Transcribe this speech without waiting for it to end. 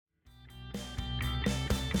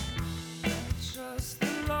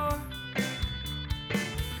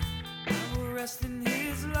rest in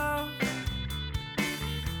his love.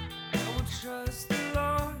 I will trust the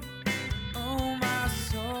Lord, oh my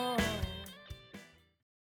soul.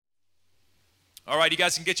 All right, you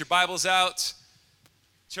guys can get your Bibles out.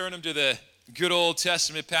 Turn them to the good Old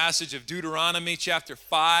Testament passage of Deuteronomy chapter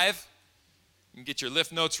 5. You can get your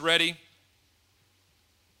lift notes ready.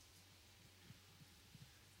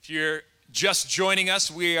 If you're just joining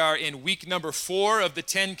us, we are in week number 4 of the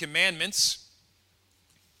 10 Commandments.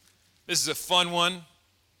 This is a fun one.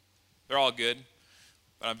 They're all good,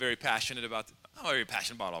 but I'm very passionate about all of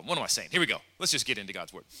them. What am I saying? Here we go. Let's just get into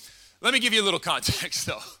God's Word. Let me give you a little context,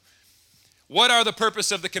 though. What are the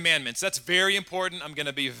purpose of the commandments? That's very important. I'm going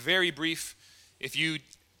to be very brief. If you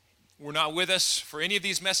were not with us for any of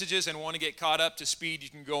these messages and want to get caught up to speed, you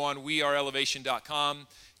can go on weareelevation.com,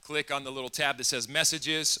 click on the little tab that says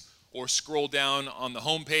Messages, or scroll down on the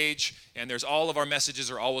homepage, and there's all of our messages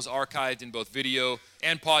are always archived in both video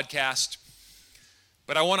and podcast.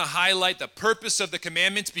 But I want to highlight the purpose of the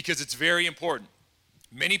commandments because it's very important.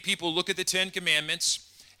 Many people look at the 10 Commandments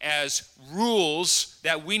as rules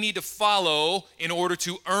that we need to follow in order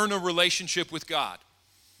to earn a relationship with God.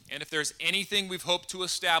 And if there's anything we've hoped to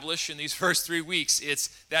establish in these first 3 weeks, it's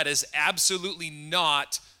that is absolutely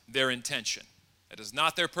not their intention. That is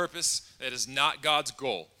not their purpose. That is not God's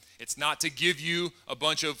goal. It's not to give you a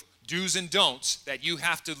bunch of do's and don'ts that you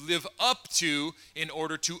have to live up to in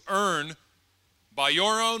order to earn, by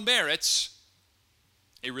your own merits,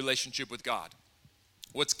 a relationship with God.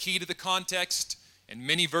 What's key to the context and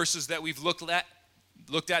many verses that we've looked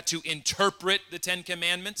at to interpret the 10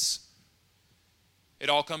 Commandments,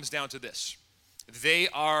 it all comes down to this. They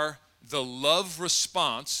are the love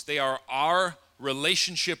response. They are our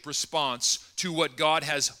relationship response to what God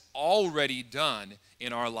has already done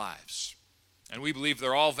in our lives. And we believe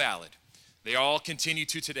they're all valid. They all continue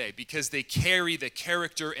to today because they carry the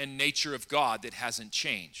character and nature of God that hasn't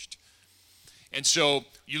changed. And so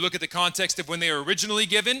you look at the context of when they were originally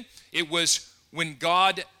given, it was when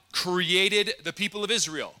God created the people of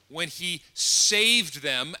Israel, when he saved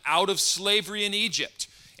them out of slavery in Egypt.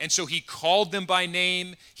 And so he called them by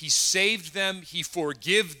name, he saved them, he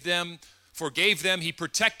forgave them, he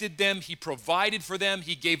protected them, he provided for them,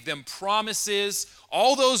 he gave them promises.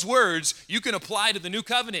 All those words you can apply to the new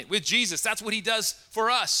covenant with Jesus. That's what he does for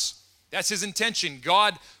us. That's his intention.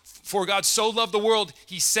 For God so loved the world,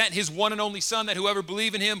 he sent his one and only Son, that whoever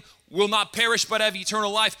believes in him will not perish but have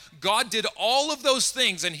eternal life. God did all of those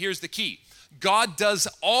things, and here's the key. God does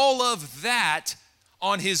all of that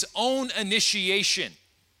on his own initiation.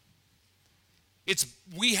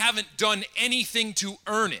 We haven't done anything to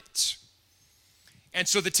earn it. And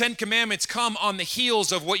so the 10 Commandments come on the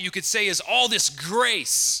heels of what you could say is all this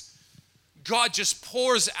grace. God just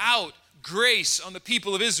pours out grace on the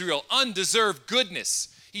people of Israel, undeserved goodness.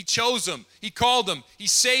 He chose them, he called them, he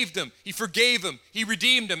saved them, he forgave them, he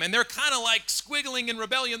redeemed them. And they're kind of like squiggling in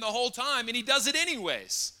rebellion the whole time, and he does it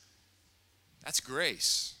anyways. That's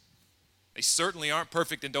grace. They certainly aren't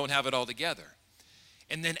perfect and don't have it all together.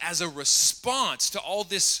 And then as a response to all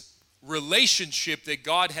this relationship that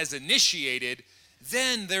God has initiated,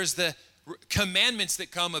 then there's the commandments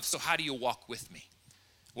that come of, so how do you walk with me?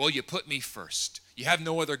 Well, you put me first. You have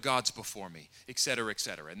no other gods before me, etc.,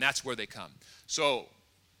 etc. And that's where they come. So,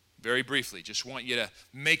 very briefly, just want you to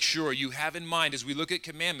make sure you have in mind as we look at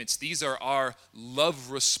commandments, these are our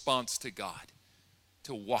love response to God,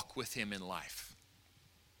 to walk with him in life.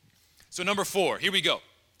 So number 4, here we go.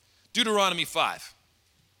 Deuteronomy 5,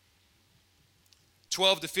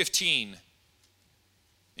 12 to 15.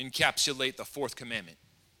 Encapsulate the 4th commandment.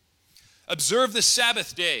 Observe the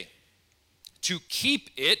Sabbath day to keep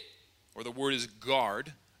it, or the word is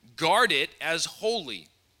guard it as holy,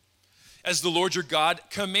 as the Lord your God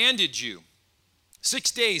commanded you. 6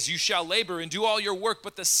 days you shall labor and do all your work,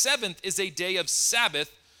 but the 7th is a day of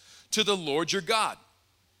Sabbath to the Lord your God.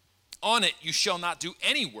 On it you shall not do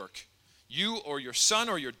any work, you or your son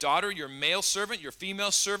or your daughter, your male servant, your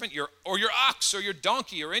female servant, your ox or your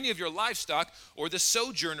donkey or any of your livestock, or the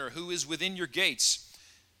sojourner who is within your gates,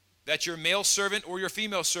 that your male servant or your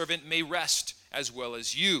female servant may rest as well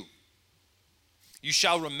as you. You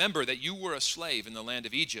shall remember that you were a slave in the land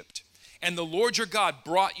of Egypt, and the Lord your God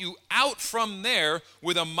brought you out from there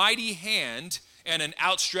with a mighty hand and an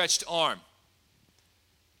outstretched arm.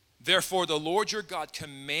 Therefore the Lord your God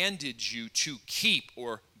commanded you to keep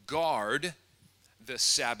or guard the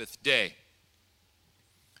Sabbath day.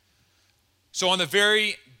 So on the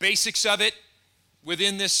very basics of it,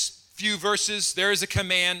 within this few verses, there is a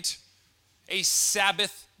command, a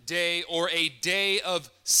Sabbath day or a day of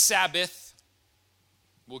Sabbath.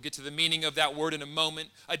 We'll get to the meaning of that word in a moment.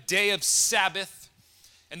 A day of Sabbath.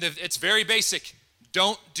 And it's very basic.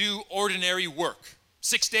 Don't do ordinary work.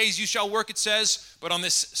 6 days you shall work, it says, but on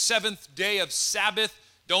this seventh day of Sabbath,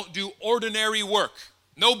 don't do ordinary work.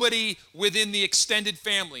 Nobody within the extended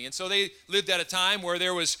family. And so they lived at a time where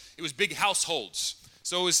it was big households.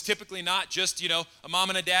 So it was typically not just, a mom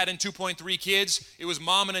and a dad and 2.3 kids. It was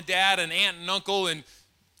mom and a dad, an aunt and uncle, and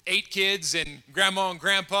 8 kids, and grandma and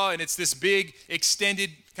grandpa. And it's this big, extended,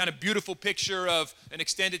 kind of beautiful picture of an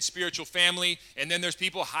extended spiritual family. And then there's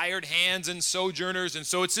people, hired hands and sojourners. And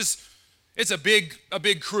so it's a big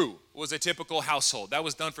crew, was a typical household. That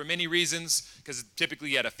was done for many reasons, because typically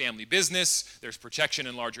you had a family business, there's protection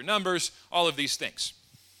in larger numbers, all of these things.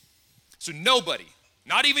 So nobody,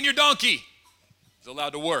 not even your donkey, is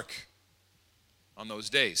allowed to work on those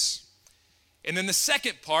days. And then the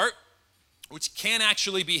second part, which can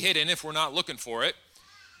actually be hidden if we're not looking for it,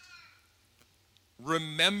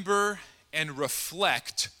 remember and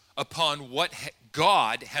reflect upon what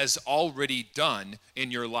God has already done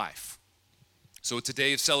in your life. So it's a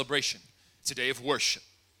day of celebration. It's a day of worship.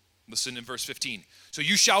 Listen in verse 15. So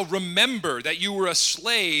you shall remember that you were a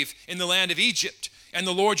slave in the land of Egypt, and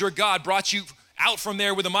the Lord your God brought you out from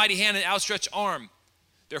there with a mighty hand and outstretched arm.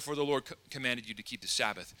 Therefore the Lord commanded you to keep the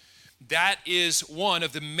Sabbath. That is one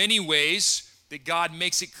of the many ways that God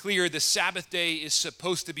makes it clear the Sabbath day is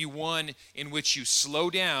supposed to be one in which you slow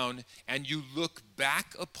down and you look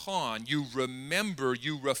back upon, you remember,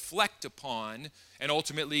 you reflect upon, and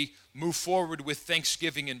ultimately move forward with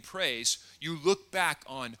thanksgiving and praise. You look back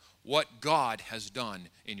on what God has done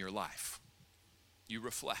in your life. You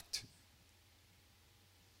reflect.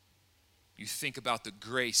 You think about the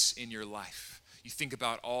grace in your life. You think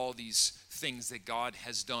about all these things that God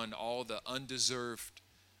has done, all the undeserved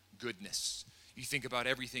goodness. You think about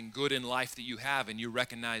everything good in life that you have, and you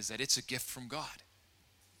recognize that it's a gift from God.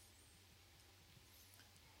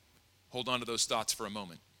 Hold on to those thoughts for a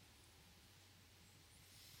moment.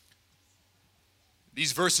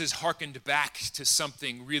 These verses hearkened back to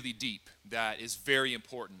something really deep that is very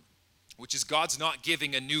important, which is God's not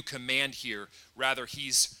giving a new command here. Rather,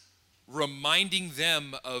 he's reminding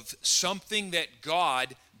them of something that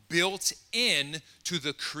God built in to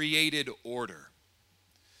the created order.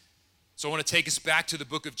 So I want to take us back to the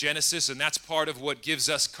book of Genesis, and that's part of what gives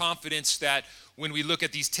us confidence that when we look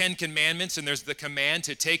at these 10 commandments, and there's the command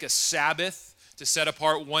to take a Sabbath, to set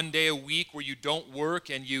apart one day a week where you don't work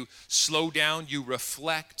and you slow down, you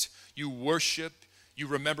reflect, you worship, you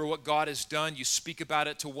remember what God has done, you speak about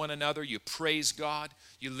it to one another, you praise God,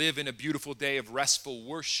 you live in a beautiful day of restful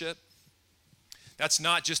worship. That's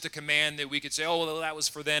not just a command that we could say, oh, well, that was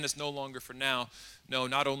for then, it's no longer for now. No,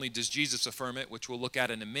 not only does Jesus affirm it, which we'll look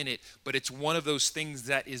at in a minute, but it's one of those things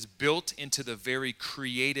that is built into the very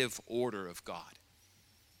creative order of God.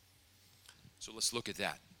 So let's look at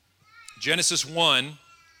that. Genesis 1,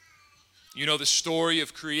 you know the story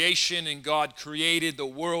of creation, and God created the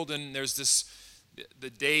world, and there's the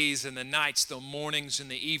days and the nights, the mornings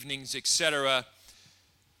and the evenings, etc.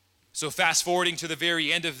 So fast forwarding to the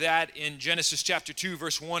very end of that, in Genesis chapter 2,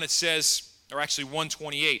 verse 1, it says, or actually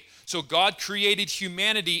 1:28. So God created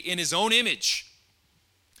humanity in his own image.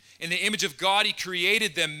 In the image of God, he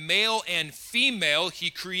created them, male and female,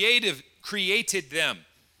 he created them.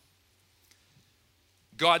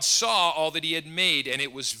 God saw all that he had made, and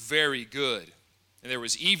it was very good. And there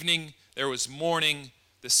was evening, there was morning,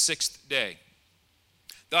 the sixth day.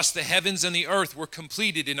 Thus the heavens and the earth were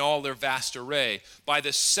completed in all their vast array. By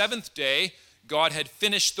the seventh day, God had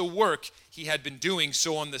finished the work he had been doing.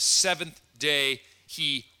 So on the seventh day,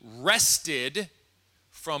 he rested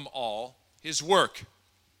from all his work.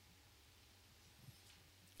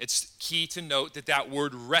 It's key to note that that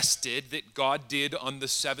word rested that God did on the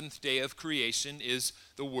seventh day of creation is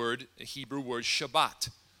the Hebrew word Shabbat,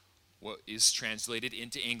 what is translated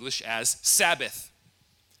into English as Sabbath.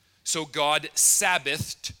 So God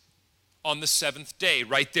Sabbathed on the seventh day.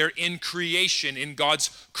 Right there in creation, in God's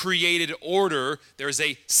created order, there's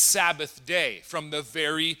a Sabbath day from the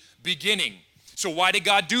very beginning. So why did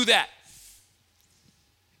God do that?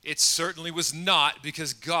 It certainly was not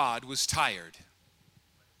because God was tired.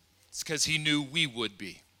 It's because he knew we would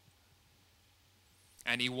be.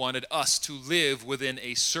 And he wanted us to live within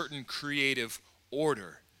a certain creative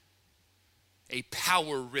order, a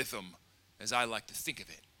power rhythm, as I like to think of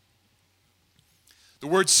it. The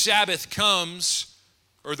word Sabbath comes,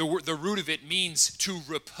 or the root of it means to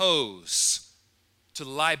repose, to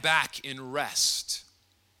lie back in rest.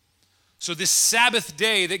 So this Sabbath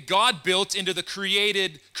day that God built into the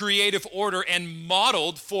creative order and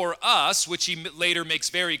modeled for us, which he later makes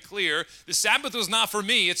very clear, the Sabbath was not for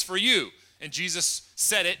me, it's for you. And Jesus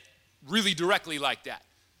said it really directly like that.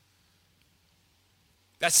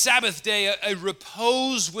 That Sabbath day, a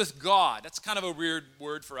repose with God. That's kind of a weird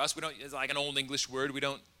word for us. It's like an old English word. We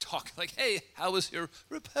don't talk like, hey, how was your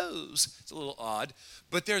repose? It's a little odd.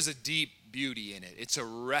 But there's a deep beauty in it. It's a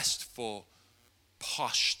restful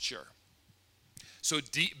posture. So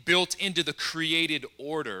built into the created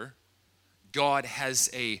order, God has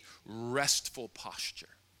a restful posture.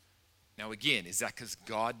 Now again, is that because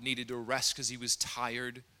God needed to rest because he was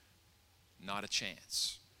tired? Not a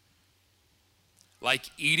chance.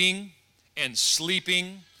 Like eating and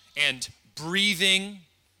sleeping and breathing.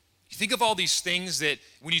 You think of all these things that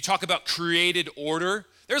when you talk about created order,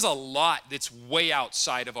 there's a lot that's way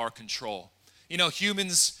outside of our control. You know,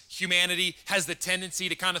 humanity has the tendency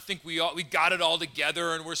to kind of think we got it all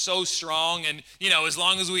together and we're so strong, and, you know, as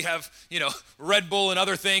long as we have, you know, Red Bull and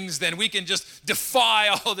other things, then we can just defy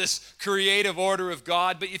all this creative order of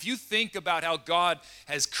God. But if you think about how God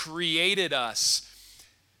has created us,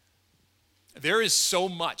 there is so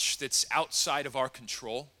much that's outside of our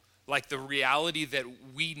control, like the reality that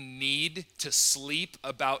we need to sleep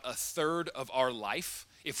about a third of our life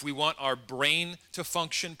if we want our brain to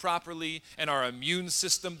function properly and our immune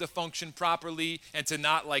system to function properly and to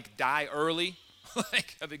not like die early,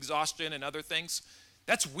 like of exhaustion and other things.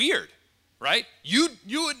 That's weird, right?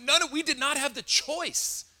 We did not have the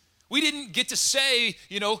choice. We didn't get to say,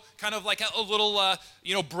 you know, kind of like a little,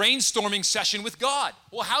 brainstorming session with God.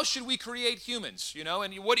 Well, how should we create humans, you know?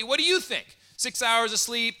 And what do you think? 6 hours of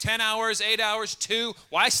sleep, 10 hours, 8 hours, 2?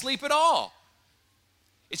 Why sleep at all?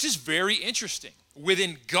 It's just very interesting.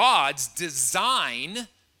 Within God's design,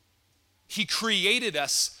 he created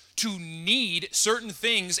us to need certain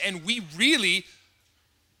things, and we really,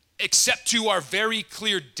 except to our very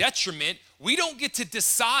clear detriment, we don't get to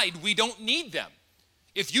decide we don't need them.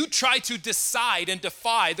 If you try to decide and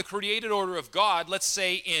defy the created order of God, let's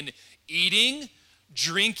say in eating,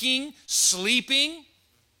 drinking, sleeping,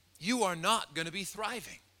 you are not going to be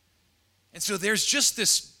thriving. And so there's just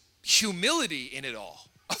this humility in it all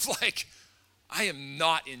of like, I am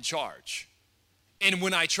not in charge. And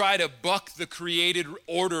when I try to buck the created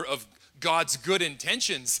order of God's good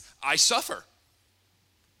intentions, I suffer.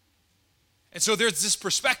 And so there's this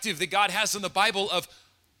perspective that God has in the Bible of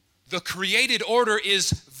the created order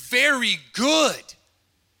is very good.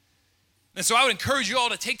 And so I would encourage you all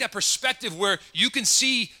to take that perspective where you can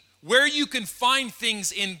see where you can find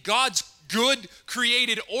things in God's good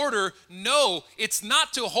created order. No, it's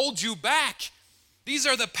not to hold you back. These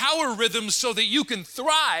are the power rhythms so that you can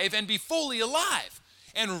thrive and be fully alive.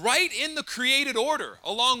 And right in the created order,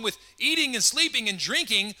 along with eating and sleeping and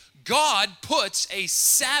drinking, God puts a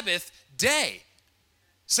Sabbath day,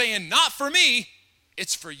 saying, not for me,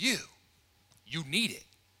 it's for you. You need it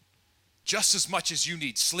just as much as you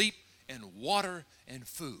need sleep and water and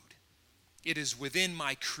food. It is within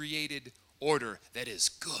my created order that is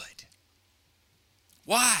good.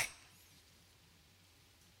 Why?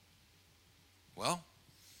 Well,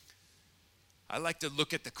 I like to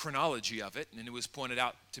look at the chronology of it, and it was pointed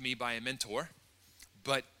out to me by a mentor.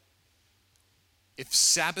 But if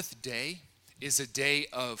Sabbath day is a day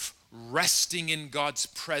of resting in God's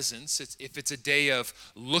presence, if it's a day of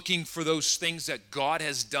looking for those things that God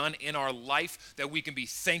has done in our life that we can be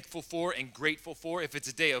thankful for and grateful for, if it's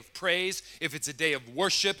a day of praise, if it's a day of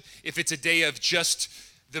worship, if it's a day of just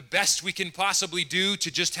the best we can possibly do to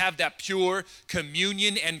just have that pure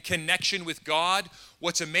communion and connection with God,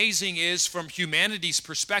 what's amazing is from humanity's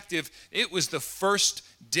perspective, it was the first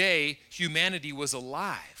day humanity was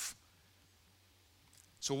alive.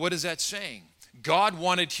 So what is that saying? God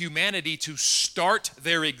wanted humanity to start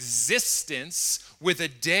their existence with a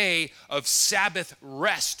day of Sabbath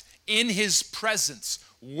rest in his presence,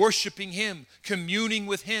 worshiping him, communing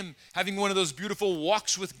with him, having one of those beautiful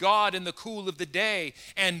walks with God in the cool of the day,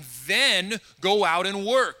 and then go out and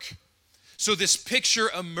work. So this picture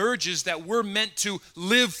emerges that we're meant to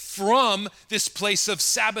live from this place of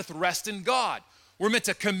Sabbath rest in God. We're meant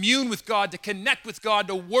to commune with God, to connect with God,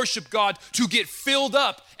 to worship God, to get filled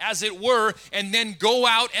up, as it were, and then go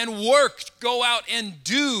out and work, go out and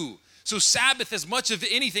do. So Sabbath, as much of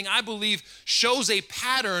anything, I believe, shows a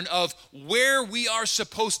pattern of where we are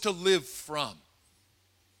supposed to live from.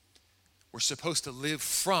 We're supposed to live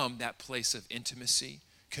from that place of intimacy,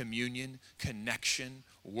 communion, connection,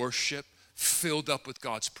 worship, filled up with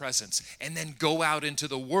God's presence, and then go out into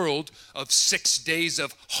the world of 6 days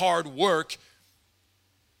of hard work,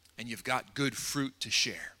 and you've got good fruit to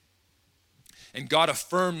share. And God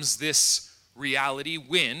affirms this reality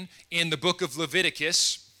when, in the book of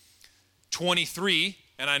Leviticus 23,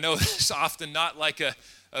 and I know this is often not like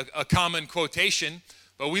a common quotation,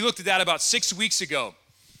 but we looked at that about 6 weeks ago.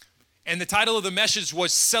 And the title of the message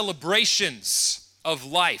was Celebrations of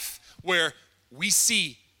life, where we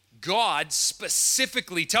see God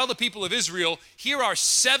specifically tell the people of Israel, here are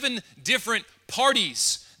 7 different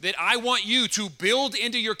parties that I want you to build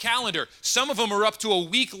into your calendar. Some of them are up to a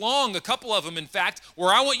week long, a couple of them, in fact,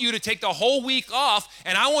 where I want you to take the whole week off,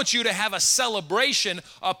 and I want you to have a celebration,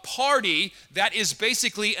 a party that is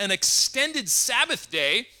basically an extended Sabbath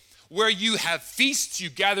day where you have feasts, you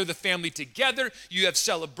gather the family together, you have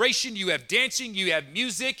celebration, you have dancing, you have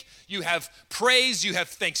music, you have praise, you have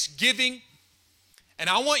thanksgiving. And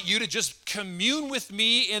I want you to just commune with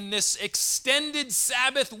me in this extended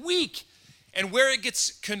Sabbath week. And where it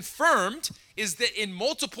gets confirmed is that in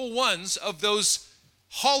multiple ones of those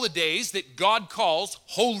holidays that God calls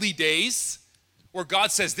holy days, where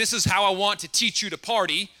God says, this is how I want to teach you to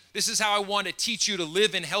party, this is how I want to teach you to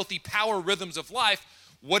live in healthy power rhythms of life,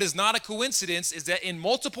 what is not a coincidence is that in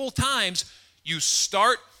multiple times, you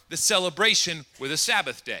start the celebration with a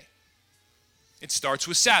Sabbath day. It starts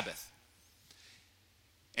with Sabbath.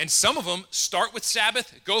 And some of them start with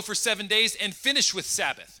Sabbath, go for 7 days, and finish with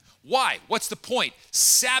Sabbath. Why? What's the point?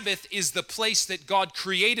 Sabbath is the place that God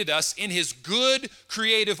created us in his good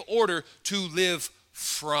creative order to live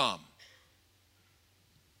from.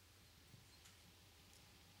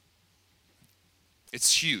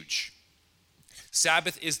 It's huge.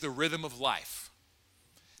 Sabbath is the rhythm of life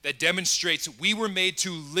that demonstrates we were made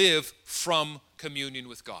to live from communion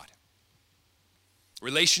with God.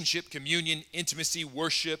 Relationship, communion, intimacy,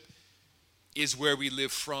 worship is where we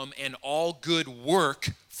live from, and all good work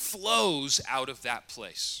flows out of that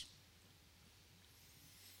place.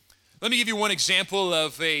 Let me give you one example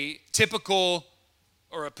of a typical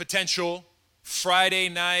or a potential Friday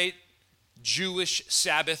night Jewish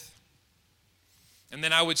Sabbath. And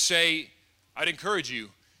then I would say, I'd encourage you,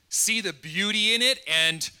 see the beauty in it,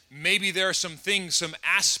 and maybe there are some things, some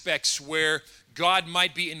aspects where God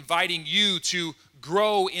might be inviting you to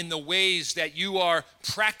grow in the ways that you are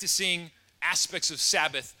practicing aspects of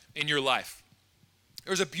Sabbath in your life.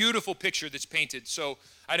 There's a beautiful picture that's painted. So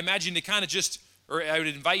I'd imagine to kind of I would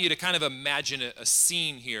invite you to kind of imagine a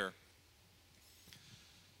scene here.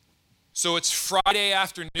 So it's Friday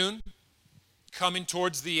afternoon, coming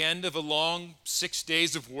towards the end of a long 6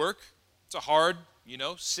 days of work. It's a hard,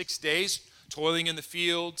 6 days, toiling in the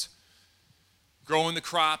field, growing the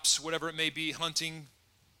crops, whatever it may be, hunting.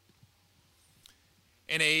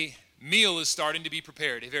 And a meal is starting to be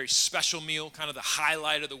prepared, a very special meal, kind of the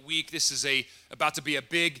highlight of the week. This is about to be a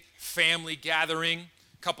big family gathering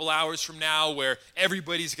a couple hours from now where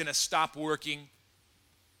everybody's going to stop working,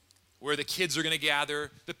 where the kids are going to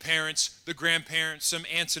gather, the parents, the grandparents, some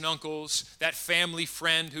aunts and uncles, that family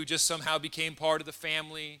friend who just somehow became part of the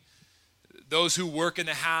family, those who work in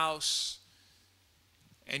the house.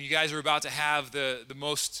 And you guys are about to have the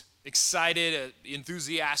most excited,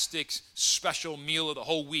 enthusiastic, special meal of the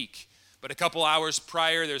whole week. But a couple hours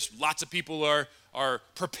prior, there's lots of people are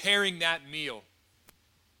preparing that meal.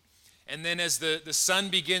 And then as the sun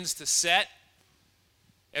begins to set,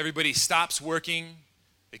 everybody stops working.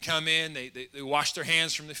 They come in, they wash their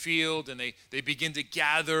hands from the field, and they begin to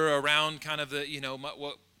gather around kind of the,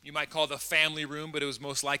 what you might call the family room, but it was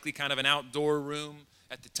most likely kind of an outdoor room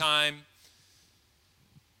at the time.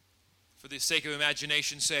 For the sake of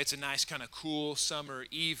imagination, say it's a nice kind of cool summer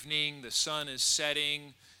evening, the sun is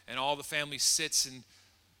setting, and all the family sits and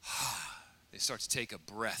they start to take a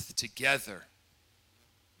breath together.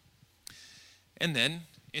 And then,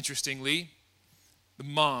 interestingly, the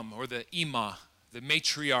mom or the imah, the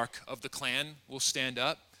matriarch of the clan, will stand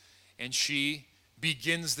up, and she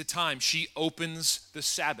begins the time. She opens the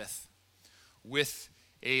Sabbath with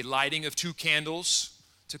a lighting of 2 candles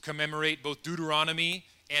to commemorate both Deuteronomy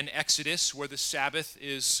and Exodus, where the Sabbath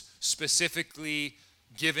is specifically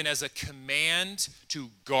given as a command to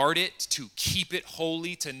guard it, to keep it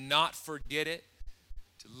holy, to not forget it,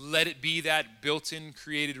 to let it be that built-in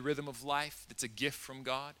created rhythm of life that's a gift from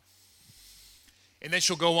God. And then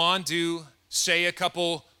she'll go on to say a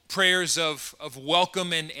couple prayers of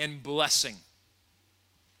welcome and blessing.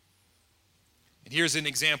 And here's an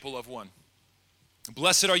example of one.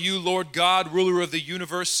 Blessed are you, Lord God, ruler of the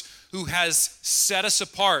universe, who has set us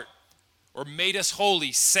apart or made us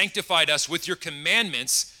holy, sanctified us with your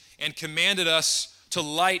commandments, and commanded us to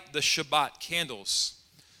light the Shabbat candles.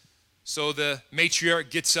 So the matriarch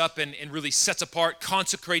gets up and really sets apart,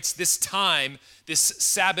 consecrates this time, this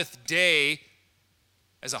Sabbath day,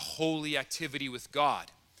 as a holy activity with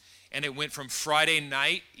God. And it went from Friday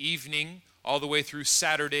night, evening, all the way through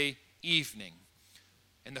Saturday evening.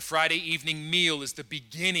 And the Friday evening meal is the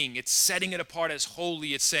beginning. It's setting it apart as holy.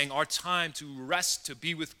 It's saying our time to rest, to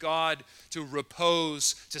be with God, to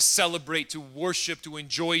repose, to celebrate, to worship, to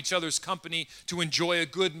enjoy each other's company, to enjoy a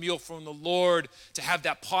good meal from the Lord, to have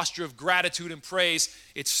that posture of gratitude and praise.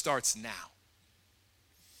 It starts now.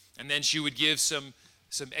 And then she would give some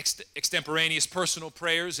extemporaneous personal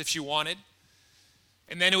prayers if she wanted.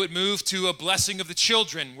 And then it would move to a blessing of the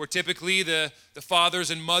children, where typically the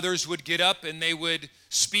fathers and mothers would get up and they would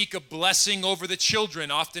speak a blessing over the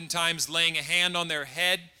children, oftentimes laying a hand on their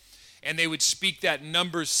head, and they would speak that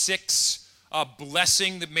number 6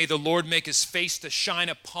 blessing, that may the Lord make his face to shine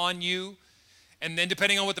upon you. And then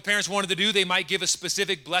depending on what the parents wanted to do, they might give a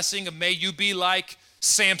specific blessing of may you be like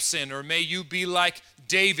Samson, or may you be like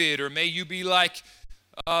David, or may you be like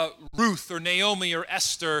Ruth or Naomi or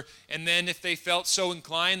Esther. And then if they felt so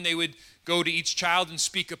inclined, they would go to each child and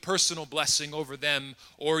speak a personal blessing over them,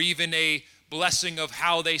 or even a blessing of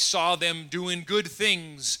how they saw them doing good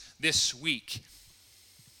things this week.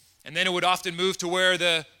 And then it would often move to where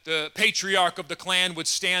the patriarch of the clan would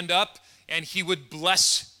stand up and he would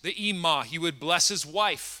bless the imah. He would bless his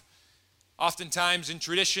wife. Oftentimes in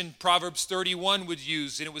tradition, Proverbs 31 would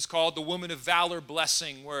use, and it was called the woman of valor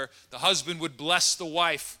blessing, where the husband would bless the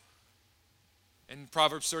wife. And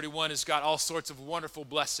Proverbs 31 has got all sorts of wonderful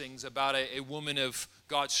blessings about a woman of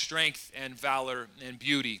God's strength and valor and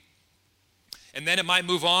beauty. And then it might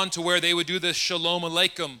move on to where they would do the Shalom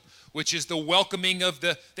Aleichem, which is the welcoming of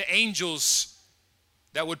the angels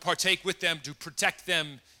that would partake with them to protect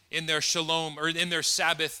them in their shalom, or in their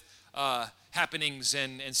Sabbath happenings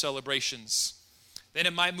and celebrations. Then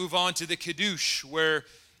it might move on to the Kiddush, where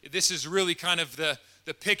this is really kind of the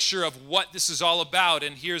picture of what this is all about.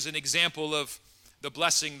 And here's an example of the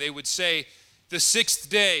blessing. They would say, the 6th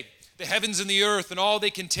day, the heavens and the earth and all they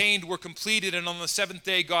contained were completed, and on the 7th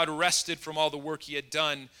day God rested from all the work he had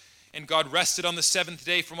done. And God rested on the 7th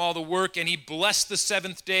day from all the work, and he blessed the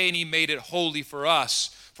 7th day, and he made it holy for us.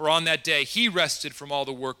 For on that day he rested from all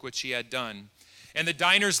the work which he had done. And the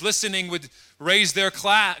diners listening would raise their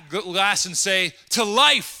glass and say, to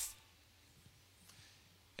life.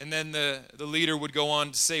 And then the leader would go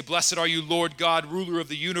on to say, blessed are you, Lord God, ruler of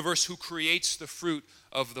the universe, who creates the fruit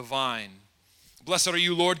of the vine. Blessed are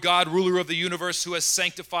you, Lord God, ruler of the universe, who has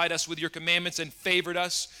sanctified us with your commandments and favored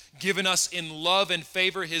us, given us in love and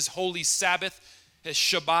favor his holy Sabbath, his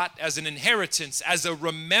Shabbat, as an inheritance, as a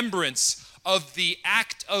remembrance of the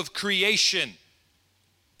act of creation.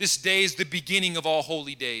 This day is the beginning of all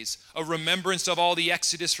holy days, a remembrance of all the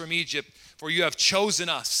exodus from Egypt. For you have chosen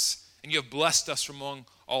us, and you have blessed us from among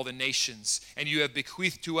all the nations, and you have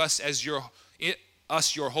bequeathed to us as your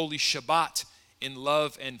holy Shabbat in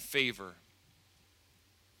love and favor.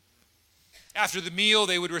 After the meal,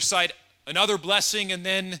 they would recite another blessing, and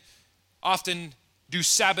then often do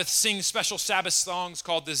sing special Sabbath songs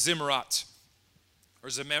called the Zimmerat, or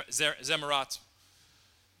Zemerat.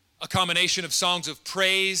 A combination of songs of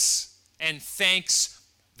praise and thanks.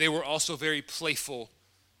 They were also very playful.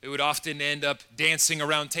 They would often end up dancing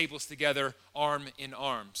around tables together, arm in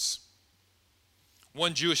arms.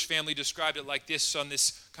 One Jewish family described it like this on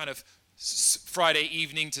this kind of Friday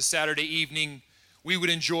evening to Saturday evening. We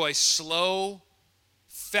would enjoy slow,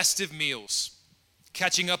 festive meals,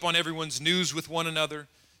 catching up on everyone's news with one another,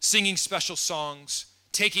 singing special songs,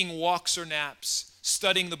 taking walks or naps,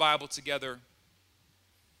 studying the Bible together,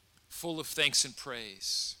 full of thanks and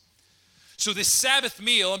praise. So this Sabbath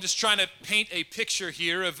meal, I'm just trying to paint a picture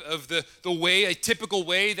here of the way, a typical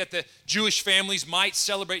way that the Jewish families might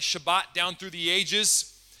celebrate Shabbat down through the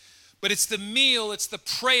ages. But it's the meal, it's the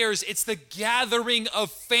prayers, it's the gathering of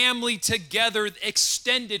family together,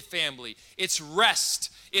 extended family. It's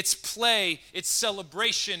rest, it's play, it's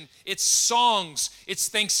celebration, it's songs, it's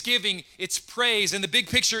thanksgiving, it's praise. And the big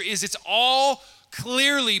picture is it's all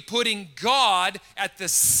clearly putting God at the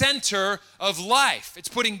center of life. It's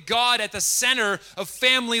putting God at the center of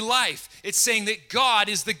family life. It's saying that God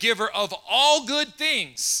is the giver of all good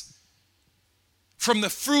things, from the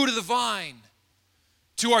fruit of the vine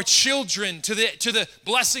to our children, to the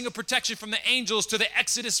blessing of protection from the angels, to the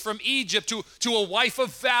exodus from Egypt, to a wife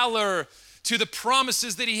of valor, to the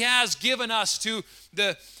promises that he has given us, to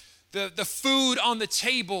the food on the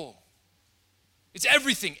table. It's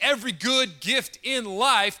everything. Every good gift in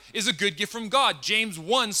life is a good gift from God. James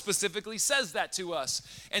 1 specifically says that to us.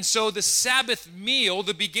 And so the Sabbath meal,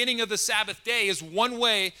 the beginning of the Sabbath day, is one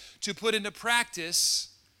way to put into practice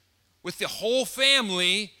with the whole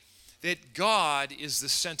family that God is the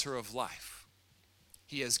center of life.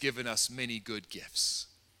 He has given us many good gifts.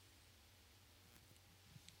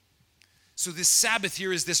 So this Sabbath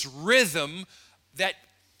here is this rhythm that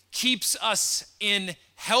keeps us in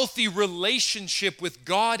healthy relationship with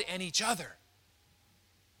God and each other,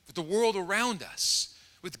 with the world around us,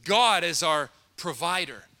 with God as our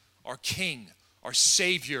provider, our king, our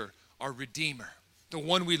savior, our redeemer, the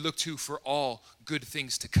one we look to for all good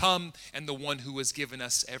things to come, and the one who has given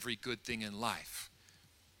us every good thing in life.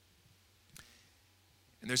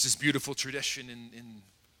 And there's this beautiful tradition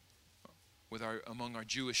among our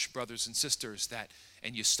Jewish brothers and sisters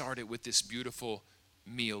and you start it with this beautiful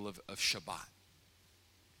meal of Shabbat.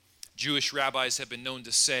 Jewish rabbis have been known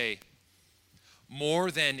to say,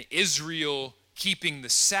 more than Israel keeping the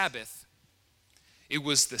Sabbath, it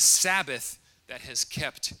was the Sabbath that has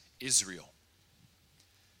kept Israel.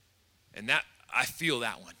 And that, I feel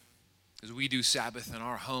that one, because we do Sabbath in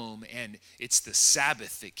our home, and it's the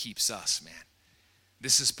Sabbath that keeps us, man.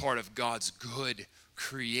 This is part of God's good,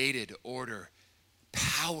 created order,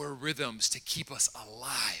 power rhythms to keep us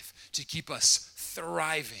alive, to keep us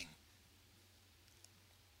thriving.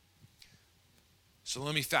 So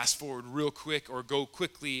let me fast forward real quick, or go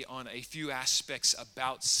quickly on a few aspects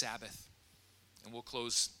about Sabbath, and we'll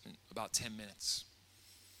close in about 10 minutes.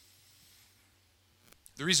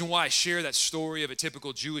 The reason why I share that story of a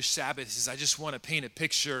typical Jewish Sabbath is I just want to paint a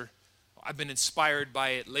picture. I've been inspired by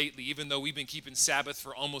it lately, even though we've been keeping Sabbath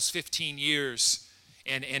for almost 15 years.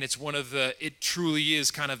 And it's it truly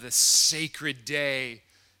is kind of the sacred day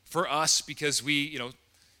for us, because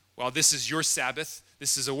while this is your Sabbath,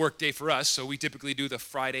 this is a work day for us. So we typically do the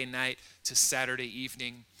Friday night to Saturday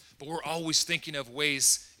evening. But we're always thinking of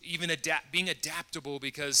ways, even being adaptable,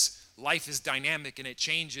 because life is dynamic and it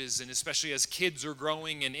changes. And especially as kids are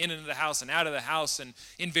growing and in and the house and out of the house and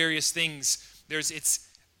in various things, it's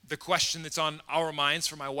the question that's on our minds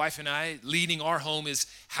for my wife and I leading our home is,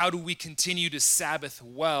 how do we continue to Sabbath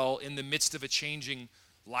well in the midst of a changing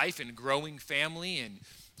life and growing family and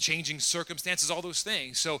changing circumstances, all those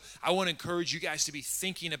things. So I want to encourage you guys to be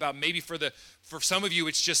thinking about, maybe for some of you,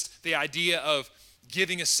 it's just the idea of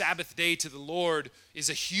giving a Sabbath day to the Lord is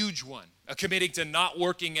a huge one. Committing to not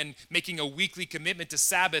working and making a weekly commitment to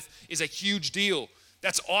Sabbath is a huge deal.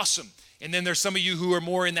 That's awesome. And then there's some of you who are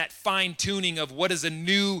more in that fine tuning of what is a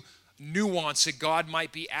new nuance that God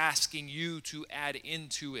might be asking you to add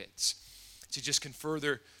into it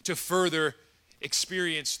to further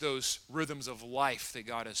experience those rhythms of life that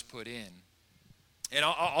God has put in. And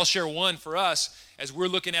I'll share one for us as we're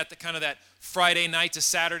looking at the kind of that Friday night to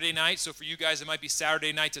Saturday night. So for you guys, it might be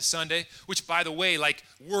Saturday night to Sunday, which, by the way,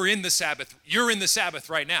 we're in the Sabbath. You're in the Sabbath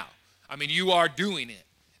right now. I mean, you are doing it.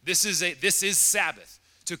 This is Sabbath.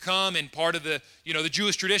 To come, and part of the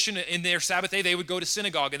Jewish tradition, in their Sabbath day, they would go to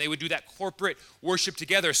synagogue and they would do that corporate worship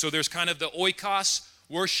together. So there's kind of the oikos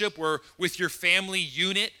worship, where with your family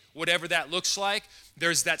unit, whatever that looks like,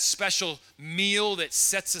 there's that special meal that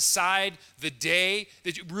sets aside the day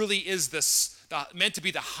that really is meant to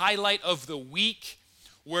be the highlight of the week,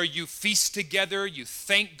 where you feast together, you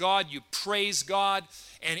thank God, you praise God,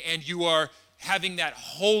 and you are having that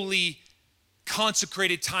holy,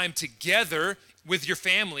 consecrated time together with your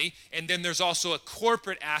family. And then there's also a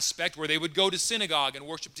corporate aspect where they would go to synagogue and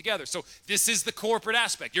worship together. So this is the corporate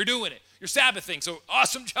aspect. You're doing it. You're Sabbathing. So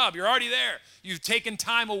awesome job. You're already there. You've taken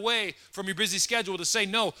time away from your busy schedule to say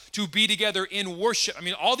no, to be together in worship. I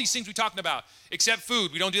mean, all these things we're talking about, except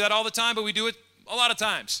food. We don't do that all the time, but we do it a lot of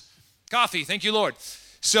times. Coffee. Thank you, Lord.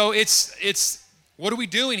 So it's what are we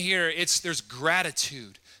doing here? There's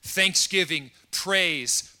gratitude, thanksgiving,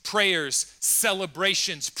 praise, prayers,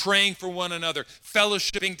 celebrations, praying for one another,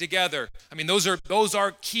 fellowshipping together. I mean, those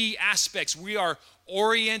are key aspects. We are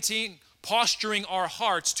posturing our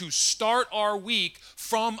hearts to start our week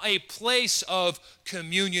from a place of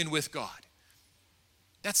communion with God.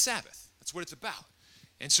 That's Sabbath. That's what it's about.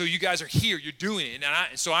 And so you guys are here, you're doing it.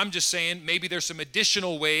 So I'm just saying, maybe there's some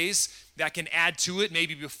additional ways that can add to it,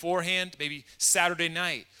 maybe beforehand, maybe Saturday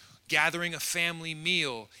night, gathering a family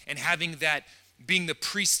meal and having that, being the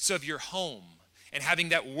priests of your home and having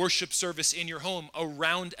that worship service in your home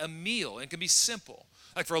around a meal. And it can be simple.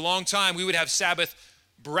 Like for a long time, we would have Sabbath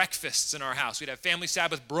breakfasts in our house. We'd have family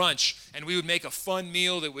Sabbath brunch, and we would make a fun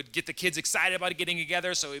meal that would get the kids excited about getting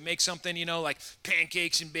together. So we'd make something, like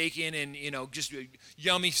pancakes and bacon and, just a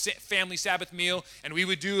yummy family Sabbath meal. And we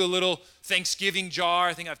would do a little Thanksgiving jar.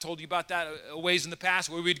 I think I've told you about that a ways in the past,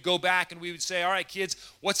 where we'd go back and we would say, all right, kids,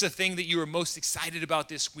 what's the thing that you were most excited about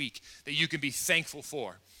this week that you can be thankful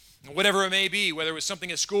for? And whatever it may be, whether it was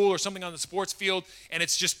something at school or something on the sports field, and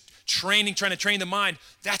it's just trying to train the mind,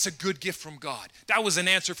 that's a good gift from God. That was an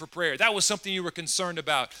answer for prayer. That was something you were concerned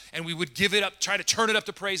about. And we would give it up, try to turn it up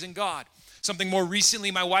to praising God. Something more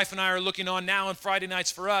recently my wife and I are looking on now on Friday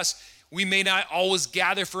nights for us, We may not always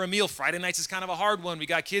gather for a meal. Friday nights is kind of a hard one. We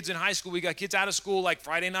got kids in high school. We got kids out of school. Like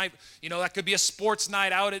Friday night, that could be a sports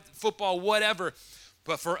night out at football, whatever.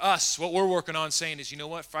 But for us, what we're working on saying is, you know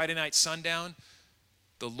what? Friday night sundown,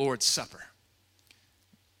 the Lord's Supper.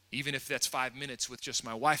 Even if that's 5 minutes with just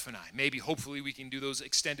my wife and I. Maybe, hopefully, we can do those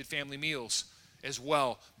extended family meals as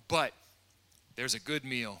well. But there's a good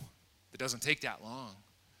meal that doesn't take that long.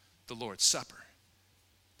 The Lord's Supper.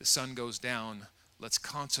 The sun goes down. Let's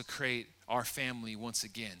consecrate our family once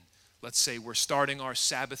again. Let's say we're starting our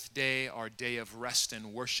Sabbath day, our day of rest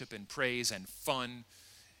and worship and praise and fun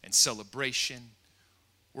and celebration.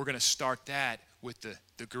 We're going to start that with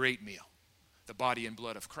the great meal, the body and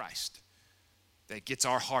blood of Christ, that gets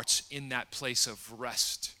our hearts in that place of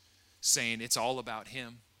rest, saying it's all about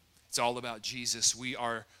him. It's all about Jesus. We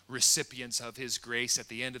are recipients of his grace. At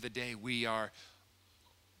the end of the day, we are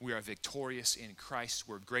victorious in Christ.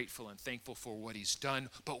 We're grateful and thankful for what he's done,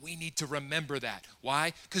 but we need to remember that.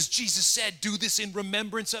 Why? Because Jesus said, do this in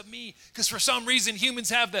remembrance of me. Because for some reason, humans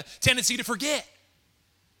have the tendency to forget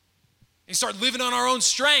and start living on our own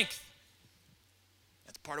strength.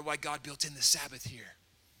 That's part of why God built in the Sabbath here.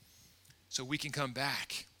 So we can come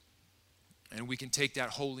back and we can take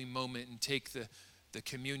that holy moment and take the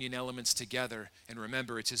communion elements together and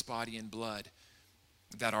remember it's his body and blood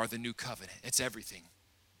that are the new covenant. It's everything.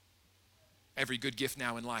 Every good gift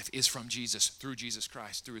now in life is from Jesus, through Jesus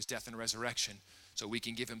Christ, through his death and resurrection. So we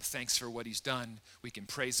can give him thanks for what he's done. We can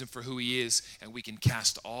praise him for who he is, and we can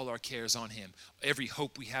cast all our cares on him. Every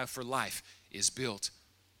hope we have for life is built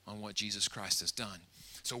on what Jesus Christ has done.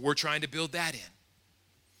 So we're trying to build that in.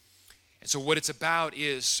 And so what it's about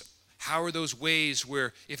is, how are those ways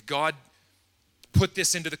where if God put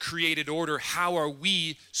this into the created order, how are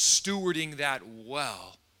we stewarding that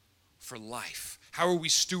well for life? How are we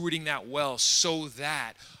stewarding that well so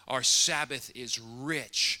that our Sabbath is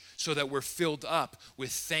rich, so that we're filled up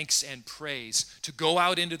with thanks and praise to go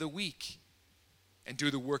out into the week and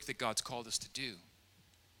do the work that God's called us to do?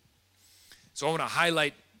 So I want to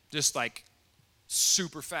highlight just like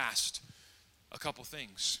super fast a couple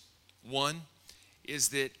things. One is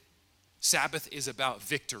that Sabbath is about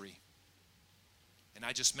victory. And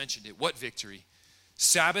I just mentioned it. What victory?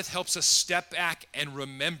 Sabbath helps us step back and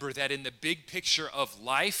remember that in the big picture of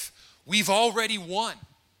life, we've already won.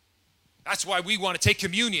 That's why we want to take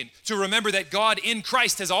communion, to remember that God in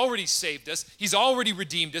Christ has already saved us. He's already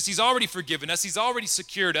redeemed us. He's already forgiven us. He's already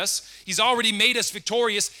secured us. He's already made us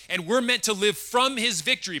victorious, and we're meant to live from his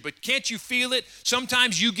victory. But can't you feel it?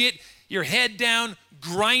 Sometimes you get your head down,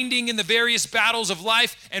 grinding in the various battles of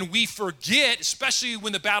life, and we forget, especially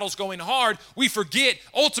when the battle's going hard, we forget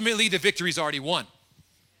ultimately the victory's already won.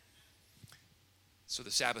 So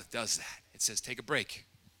the Sabbath does that. It says, take a break.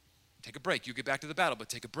 Take a break. You get back to the battle, but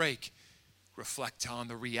take a break. Reflect on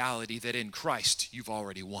the reality that in Christ you've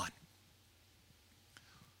already won.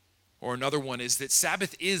 Or another one is that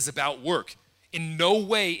Sabbath is about work. In no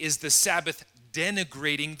way is the Sabbath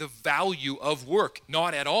denigrating the value of work.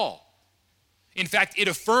 Not at all. In fact, it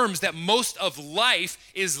affirms that most of life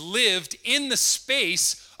is lived in the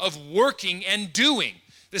space of working and doing.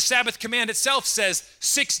 The Sabbath command itself says,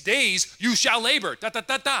 6 days you shall labor,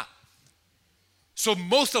 So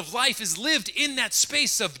most of life is lived in that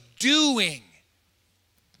space of doing.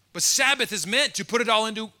 But Sabbath is meant to put it all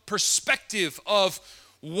into perspective of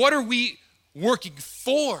what are we working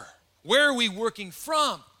for? Where are we working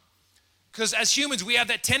from? Because as humans, we have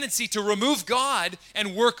that tendency to remove God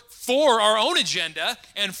and work for our own agenda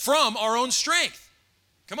and from our own strength.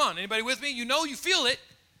 Come on, anybody with me? You know, you feel it.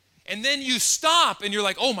 And then you stop and you're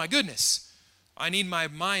like, oh my goodness, I need my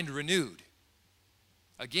mind renewed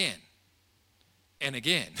again and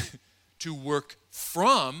again to work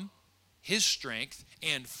from his strength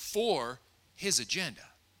and for his agenda.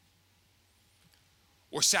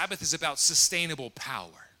 Or Sabbath is about sustainable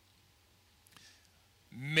power.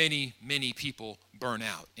 Many, many people burn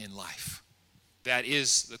out in life. That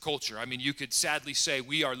is the culture. I mean, you could sadly say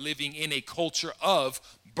we are living in a culture of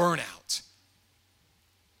burnout.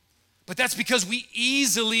 But that's because we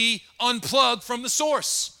easily unplug from the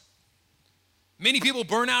source. Many people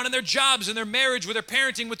burn out in their jobs, in their marriage, with their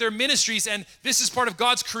parenting, with their ministries, and this is part of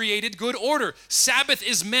God's created good order. Sabbath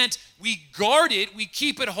is meant we guard it, we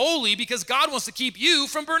keep it holy because God wants to keep you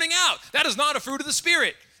from burning out. That is not a fruit of the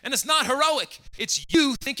Spirit, and it's not heroic. It's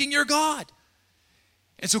you thinking you're God.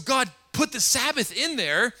 And so God put the Sabbath in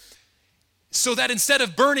there so that instead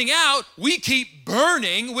of burning out, we keep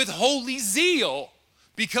burning with holy zeal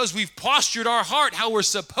because we've postured our heart how we're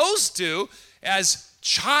supposed to as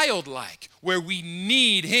childlike, where we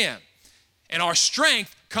need him. And our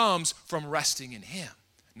strength comes from resting in him,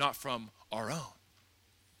 not from our own.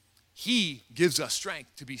 He gives us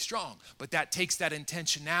strength to be strong. But that takes that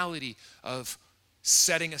intentionality of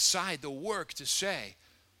setting aside the work to say,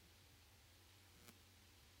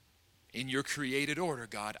 in your created order,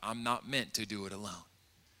 God, I'm not meant to do it alone.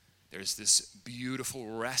 There's this beautiful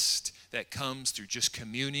rest that comes through just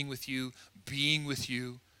communing with you, being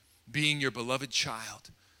your beloved child,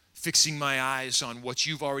 fixing my eyes on what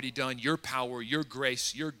you've already done, your power, your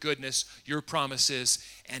grace, your goodness, your promises,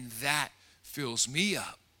 and that fills me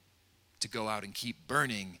up to go out and keep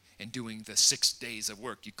burning and doing the 6 days of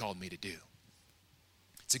work you called me to do.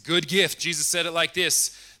 It's a good gift. Jesus said it like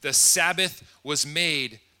this: the Sabbath was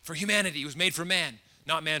made for humanity. It was made for man,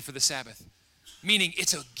 not man for the Sabbath. Meaning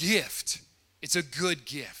it's a gift. It's a good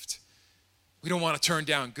gift. We don't want to turn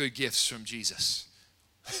down good gifts from Jesus.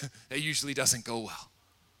 That usually doesn't go well.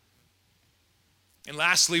 And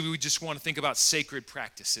lastly, we just want to think about sacred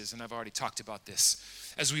practices, and I've already talked about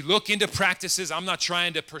this. As we look into practices, I'm not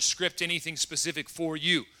trying to prescript anything specific for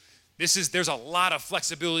you. There's a lot of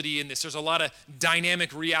flexibility in this. There's a lot of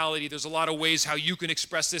dynamic reality. There's a lot of ways how you can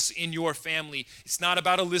express this in your family. It's not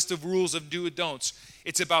about a list of rules of do and don'ts.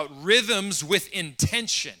 It's about rhythms with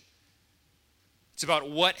intention. It's about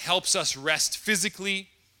what helps us rest physically,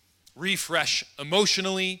 refresh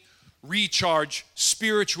emotionally, recharge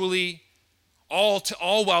spiritually,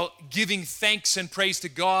 all while giving thanks and praise to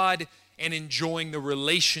God and enjoying the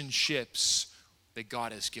relationships that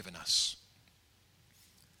God has given us.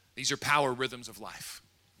 These are power rhythms of life.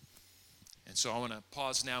 And so I want to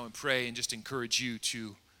pause now and pray and just encourage you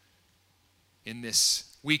to, in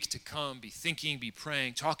this week to come, be thinking, be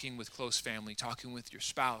praying, talking with close family, talking with your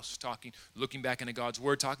spouse, looking back into God's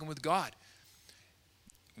word, talking with God.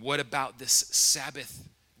 What about this Sabbath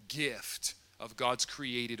gift of God's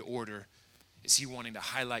created order is he wanting to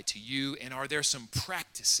highlight to you? And are there some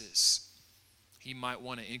practices he might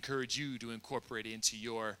want to encourage you to incorporate into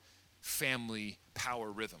your family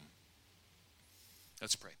power rhythm?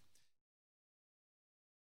 Let's pray.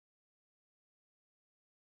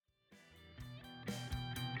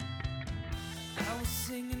 I will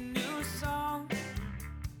sing a new song.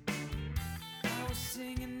 I will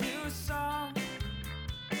sing a new song.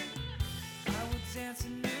 I will dance a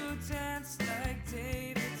new dance like David.